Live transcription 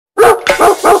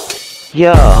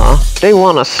Yeah, they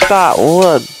wanna stop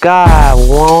what God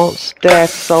wants.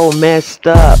 That's so messed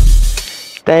up.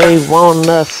 They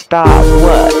wanna stop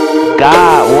what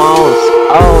God wants.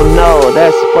 Oh no,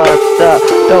 that's fucked up.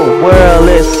 The world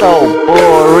is so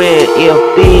boring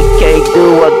if we can't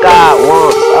do what God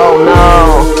wants. Oh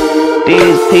no.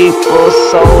 These people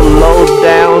so low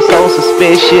down, so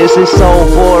suspicious and so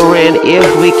boring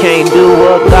if we can't do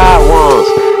what God wants.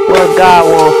 What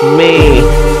God wants for me.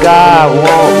 God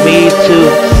want me to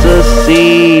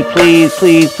succeed. Please,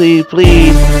 please, please,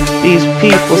 please. These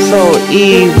people so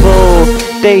evil.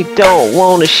 They don't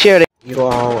want to share the you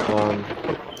all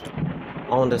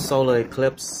on the solar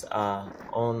eclipse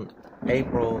on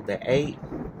April the 8th.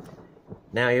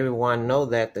 Now everyone know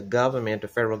that the government, the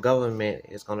federal government,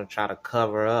 is going to try to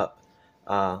cover up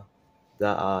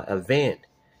the event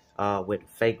with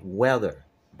fake weather.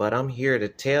 But I'm here to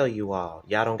tell you all,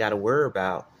 y'all don't got to worry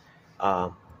about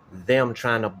them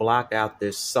trying to block out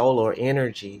this solar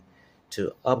energy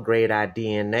to upgrade our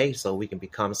DNA so we can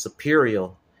become superior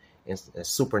and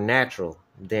supernatural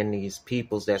than these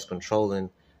peoples that's controlling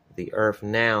the earth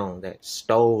now, that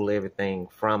stole everything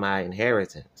from our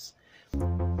inheritance.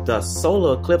 The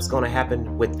solar eclipse is going to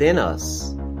happen within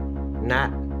us,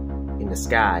 not in the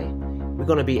sky. We're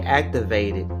going to be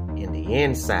activated in the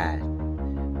inside.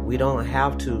 We don't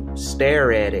have to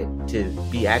stare at it to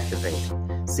be activated.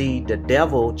 See, the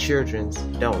devil children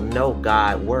don't know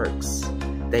God works.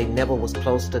 They never was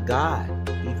close to God.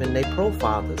 Even their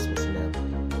forefathers was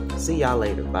never. See y'all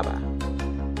later. Bye-bye.